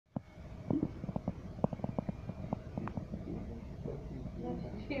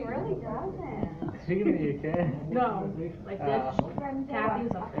She gonna be okay? No, like this. Kathy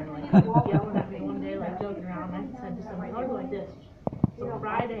was up there like yelling at me one day, like joking around. And I said to someone, I'll go like this. So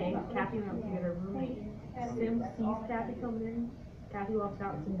Friday, Kathy went up to get her roommate. Sim sees Kathy coming in. Kathy walks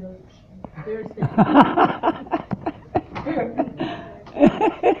out and Sim goes, there's Sim.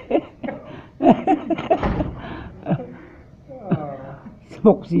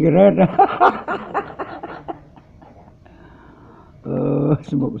 Smoke cigarette.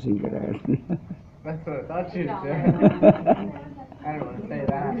 Smoke cigarette. That's what I thought she was doing. I don't want to say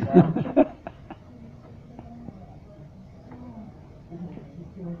that, though.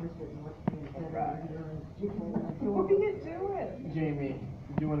 Right. What are you doing? Jamie,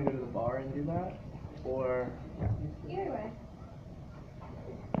 do you want to go to the bar and do that? Or... Either way.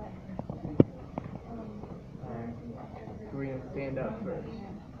 Alright. We're going to stand up first.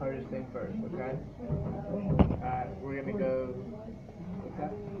 Hardest thing first, okay? Alright, we're going to go... What's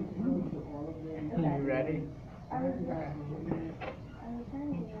that? You ready? Okay.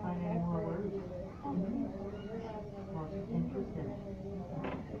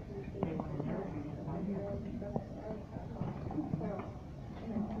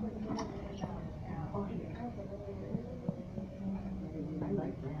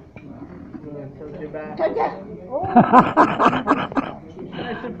 Tilt your back.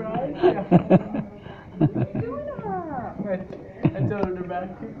 Nice surprise. Yeah. I tilted her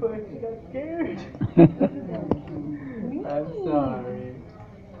back too quick. She got scared. I'm sorry.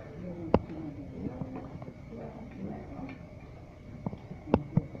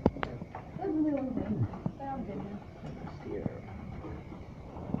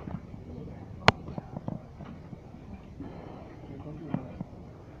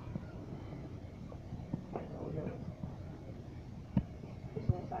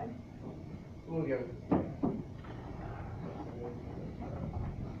 We'll go.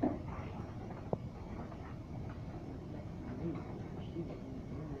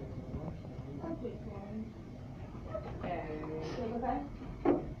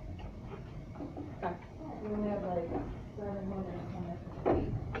 We only have like 7 more minutes.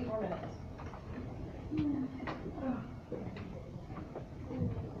 8 more minutes.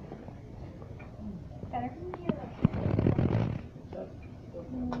 Better?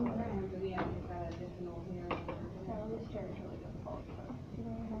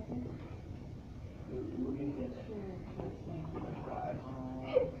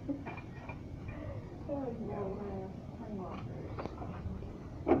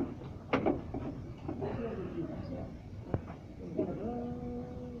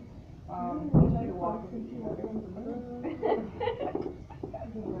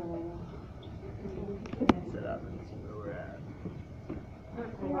 Sit up and see where we're at.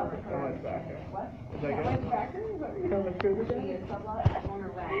 How much backer? What? Is that good? How much backer? Is that what you're How much further back? On her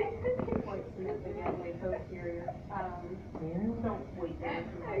back, quite significantly posterior. Don't wait there.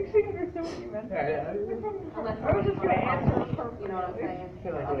 I actually understand what you meant. Yeah. I was just gonna answer her. You know what I'm saying? I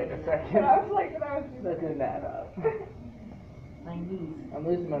feel like wait a But second. I was like, when I was just Looking that up. I'm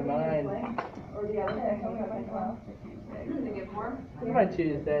losing my mind. or the other day, I told me I was like, well, To get more? It's my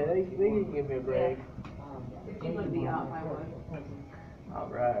Tuesday. They can give me a break. If you would be up, I would.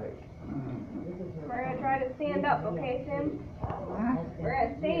 Alright. we're gonna try to stand up, okay, Sim? We're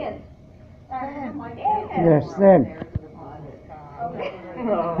gonna stand. Yes, then. Okay.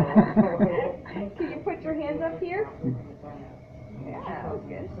 Oh. Can you put your hands up here? Yeah, that was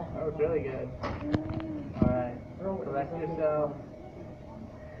good. That was really good. Alright. Collect yourself.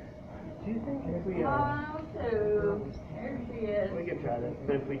 Do you think if we There she is. we could try this,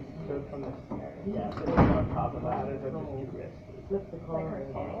 but if we stood from the yeah, but on top of that, it's just too risky. Like her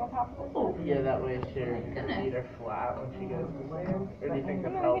standing on top of it? Yeah, that way she can feet are flat when she goes to stand. Or do you think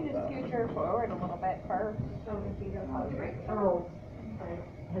this We helps can just though? scoot her forward a little bit first. So the feet are straight. Oh,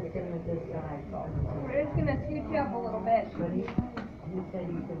 has been with this guy. We're just gonna scoot you up a little bit. But he said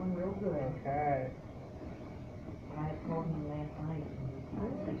he's doing real good. Okay. I had called him last night.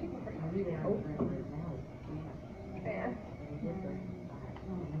 And he really aren't right now. There. His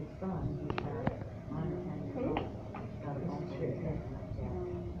son, he's got got a bunch of kids.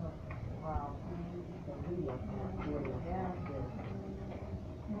 Wow. Yeah.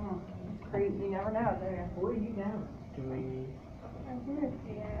 Crazy, you never know, do you? Where are you down? Do we Have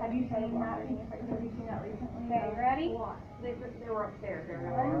you seen that? Have you seen that recently? Okay, you ready? They were upstairs, they're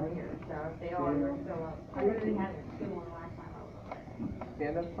not here, so if they are, they're still up. I really had two on last time I was up there.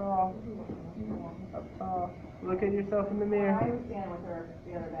 stand up tall? Up tall. Look at yourself in the mirror. I was standing with her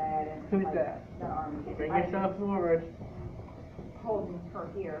the other day and Who's like, that? the arm. Bring yourself forward. Holding her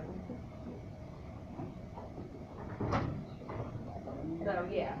here. So,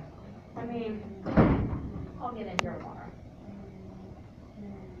 yeah, I mean, I'll get in here tomorrow.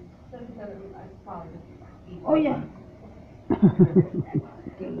 So he said I probably just. Oh, yeah.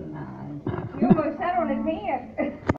 Keep an eye. You almost sat on his hand.